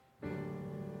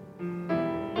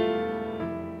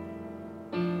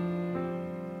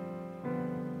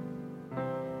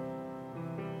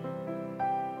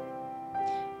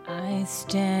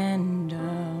stand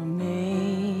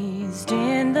amazed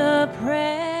in the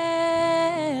presence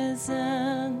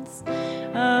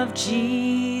of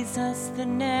Jesus the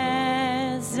Nazarene,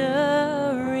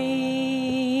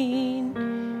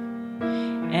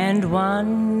 and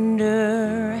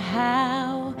wonder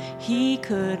how he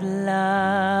could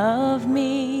love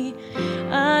me,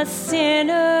 a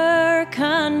sinner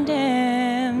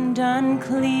condemned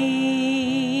unclean.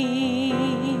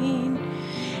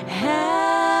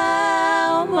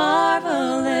 How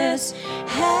marvelous,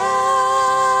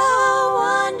 how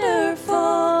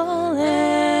wonderful,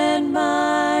 and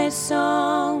my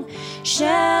song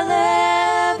shall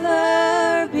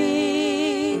ever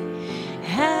be.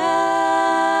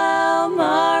 How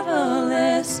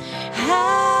marvelous,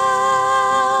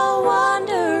 how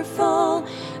wonderful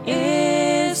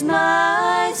is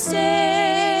my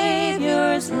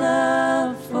Savior's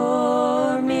love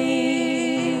for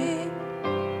me.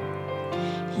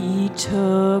 He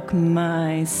took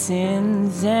my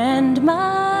sins and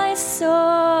my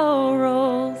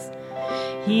sorrows,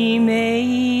 he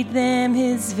made them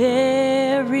his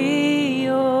very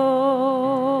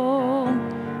own.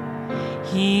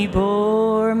 He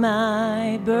bore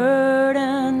my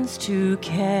burdens to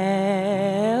Calvary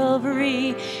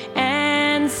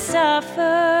and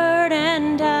suffered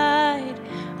and died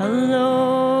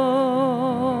alone.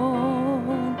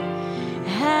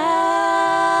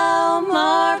 How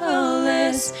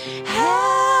marvelous,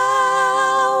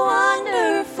 how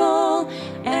wonderful,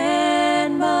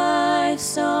 and my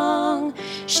song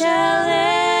shall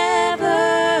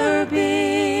ever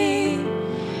be.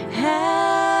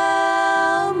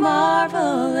 How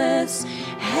marvelous,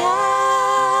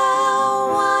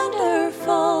 how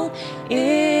wonderful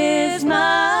is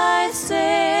my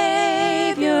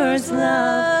Savior's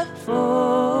love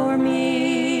for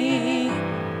me.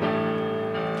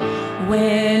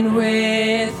 When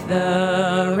with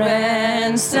the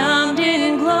ransomed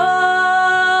in glory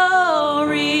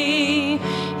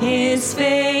his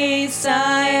face